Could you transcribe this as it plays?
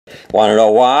Want to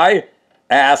know why?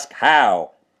 Ask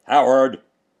how. Howard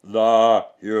the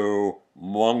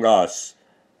Humongous.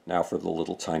 Now for the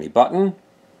little tiny button.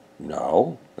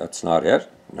 No, that's not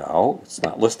it. No, it's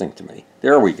not listening to me.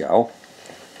 There we go.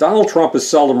 Donald Trump is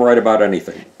seldom right about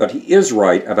anything, but he is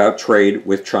right about trade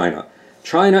with China.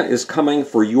 China is coming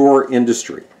for your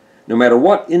industry. No matter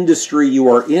what industry you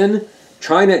are in,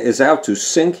 China is out to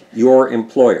sink your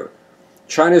employer.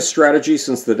 China's strategy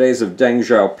since the days of Deng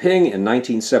Xiaoping in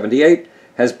 1978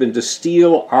 has been to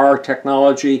steal our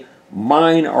technology,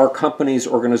 mine our companies'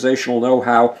 organizational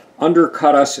know-how,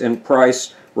 undercut us in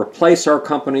price, replace our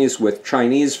companies with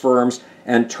Chinese firms,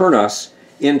 and turn us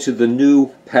into the new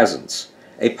peasants.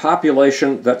 A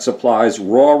population that supplies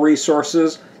raw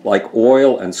resources like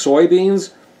oil and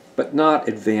soybeans, but not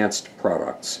advanced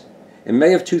products. In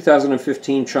May of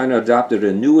 2015, China adopted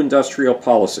a new industrial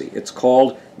policy. It's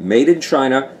called Made in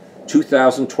China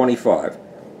 2025.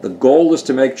 The goal is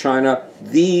to make China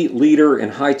the leader in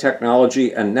high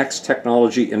technology and next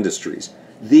technology industries,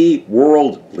 the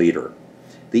world leader.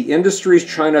 The industries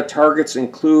China targets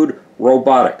include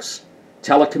robotics,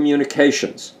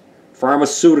 telecommunications,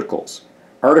 pharmaceuticals,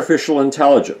 artificial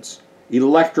intelligence,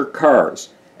 electric cars,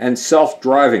 and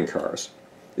self-driving cars.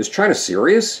 Is China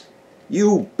serious?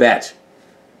 You bet.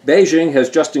 Beijing has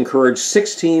just encouraged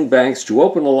 16 banks to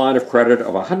open a line of credit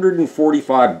of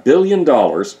 $145 billion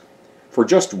for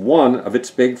just one of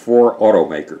its big four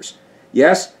automakers.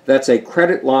 Yes, that's a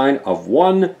credit line of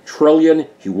 1 trillion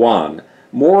yuan,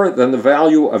 more than the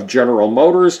value of General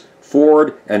Motors,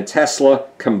 Ford, and Tesla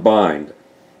combined.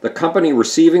 The company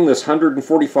receiving this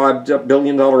 $145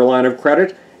 billion line of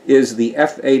credit is the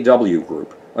FAW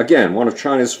Group, again, one of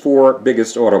China's four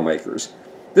biggest automakers.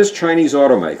 This Chinese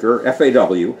automaker,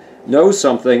 FAW, knows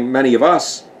something many of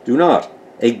us do not.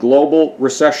 A global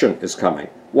recession is coming.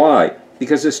 Why?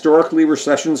 Because historically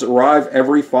recessions arrive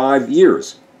every 5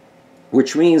 years,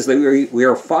 which means that we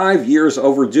are 5 years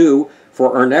overdue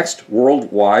for our next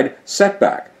worldwide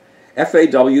setback.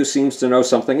 FAW seems to know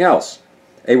something else.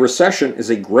 A recession is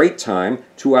a great time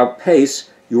to outpace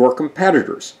your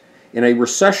competitors. In a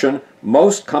recession,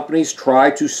 most companies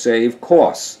try to save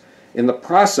costs. In the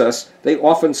process, they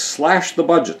often slash the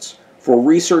budgets for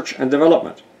research and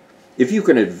development. If you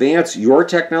can advance your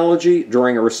technology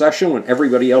during a recession when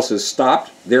everybody else has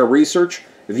stopped their research,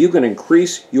 if you can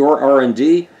increase your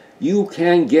R&D, you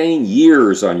can gain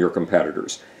years on your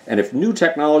competitors. And if new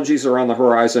technologies are on the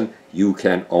horizon, you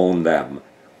can own them.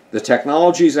 The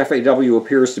technologies FAW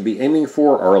appears to be aiming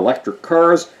for are electric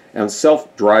cars and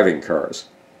self-driving cars.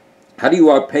 How do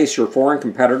you outpace your foreign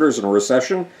competitors in a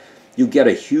recession? You get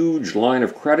a huge line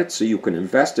of credit so you can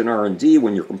invest in R&D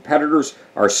when your competitors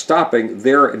are stopping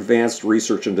their advanced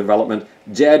research and development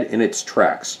dead in its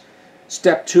tracks.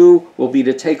 Step 2 will be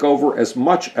to take over as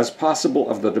much as possible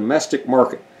of the domestic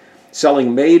market,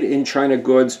 selling made-in-China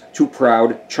goods to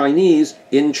proud Chinese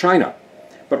in China.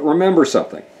 But remember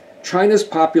something. China's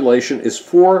population is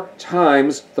 4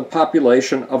 times the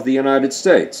population of the United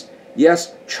States.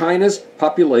 Yes, China's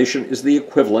population is the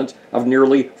equivalent of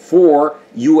nearly 4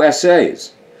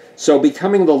 USAs. So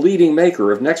becoming the leading maker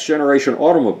of next-generation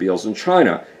automobiles in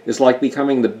China is like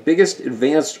becoming the biggest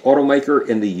advanced automaker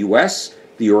in the US,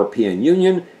 the European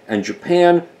Union, and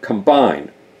Japan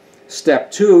combined. Step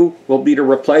 2 will be to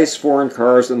replace foreign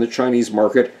cars in the Chinese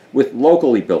market with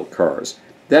locally built cars,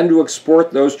 then to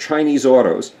export those Chinese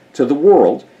autos to the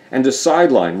world and to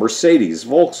sideline Mercedes,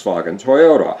 Volkswagen,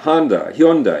 Toyota, Honda,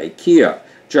 Hyundai, Kia,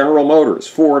 General Motors,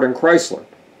 Ford, and Chrysler.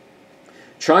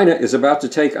 China is about to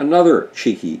take another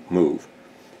cheeky move.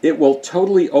 It will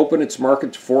totally open its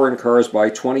market to foreign cars by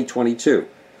 2022.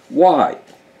 Why?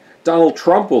 Donald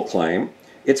Trump will claim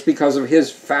it's because of his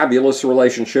fabulous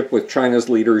relationship with China's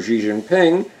leader Xi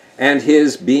Jinping and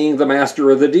his being the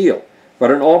master of the deal.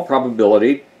 But in all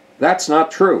probability, that's not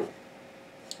true.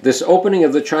 This opening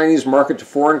of the Chinese market to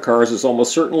foreign cars is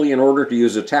almost certainly in order to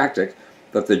use a tactic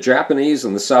that the Japanese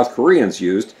and the South Koreans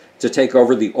used to take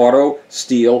over the auto,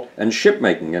 steel, and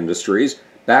shipmaking industries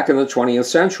back in the 20th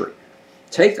century.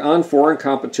 Take on foreign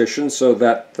competition so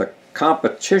that the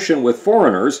competition with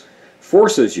foreigners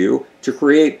forces you to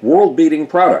create world-beating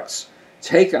products.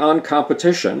 Take on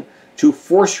competition to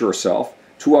force yourself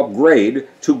to upgrade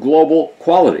to global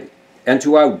quality and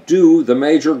to outdo the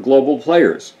major global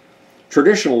players.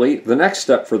 Traditionally, the next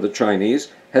step for the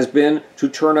Chinese has been to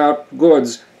turn out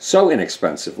goods so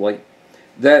inexpensively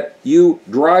that you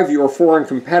drive your foreign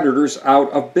competitors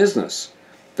out of business.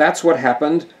 That's what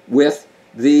happened with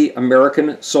the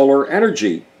American solar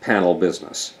energy panel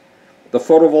business, the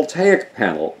photovoltaic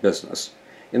panel business.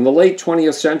 In the late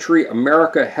 20th century,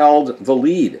 America held the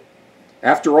lead.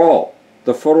 After all,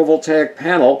 the photovoltaic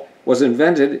panel was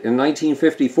invented in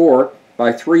 1954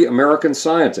 by 3 American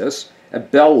scientists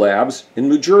at Bell Labs in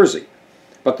New Jersey.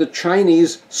 But the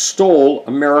Chinese stole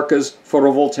America's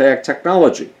photovoltaic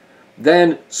technology,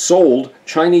 then sold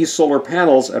Chinese solar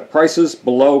panels at prices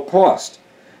below cost.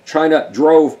 China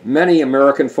drove many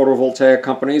American photovoltaic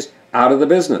companies out of the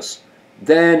business.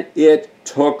 Then it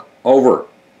took over.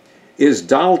 Is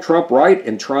Donald Trump right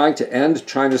in trying to end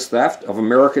China's theft of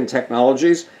American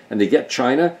technologies and to get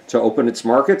China to open its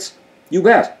markets? You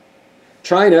bet.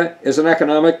 China is an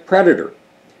economic predator.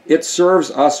 It serves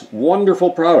us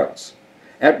wonderful products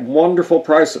at wonderful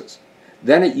prices.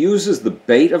 Then it uses the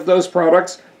bait of those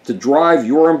products to drive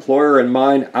your employer and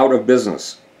mine out of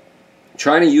business.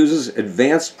 China uses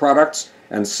advanced products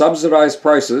and subsidized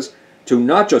prices to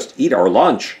not just eat our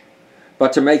lunch,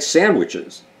 but to make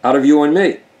sandwiches out of you and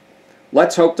me.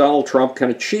 Let's hope Donald Trump can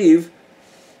achieve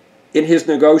in his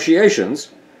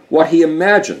negotiations what he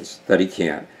imagines that he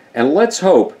can. And let's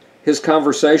hope his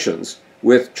conversations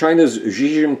with China's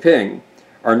Xi Jinping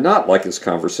are not like his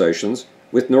conversations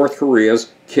with North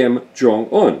Korea's Kim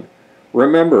Jong-un.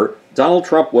 Remember, Donald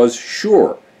Trump was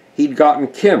sure he'd gotten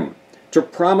Kim to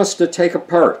promise to take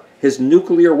apart his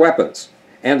nuclear weapons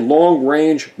and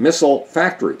long-range missile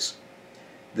factories.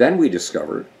 Then we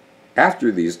discovered, after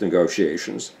these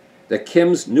negotiations, that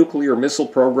Kim's nuclear missile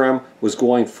program was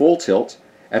going full tilt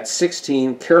at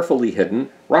 16 carefully hidden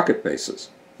rocket bases.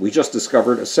 We just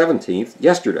discovered a 17th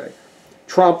yesterday.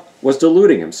 Trump was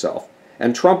deluding himself,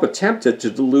 and Trump attempted to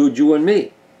delude you and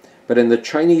me. But in the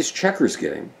Chinese checkers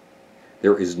game,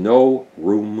 there is no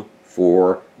room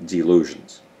for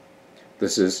delusions.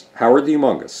 This is Howard the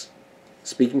Humongous,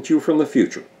 speaking to you from the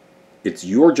future. It's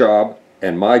your job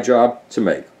and my job to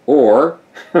make. Or,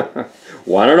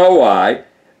 want to know why?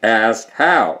 Ask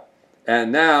how.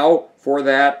 And now, for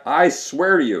that, I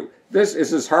swear to you, this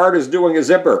is as hard as doing a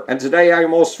zipper. And today I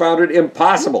almost found it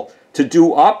impossible to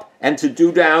do up and to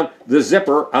do down the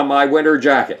zipper on my winter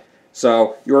jacket.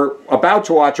 So you're about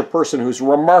to watch a person who's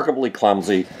remarkably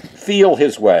clumsy feel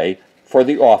his way for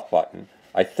the off button.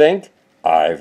 I think I've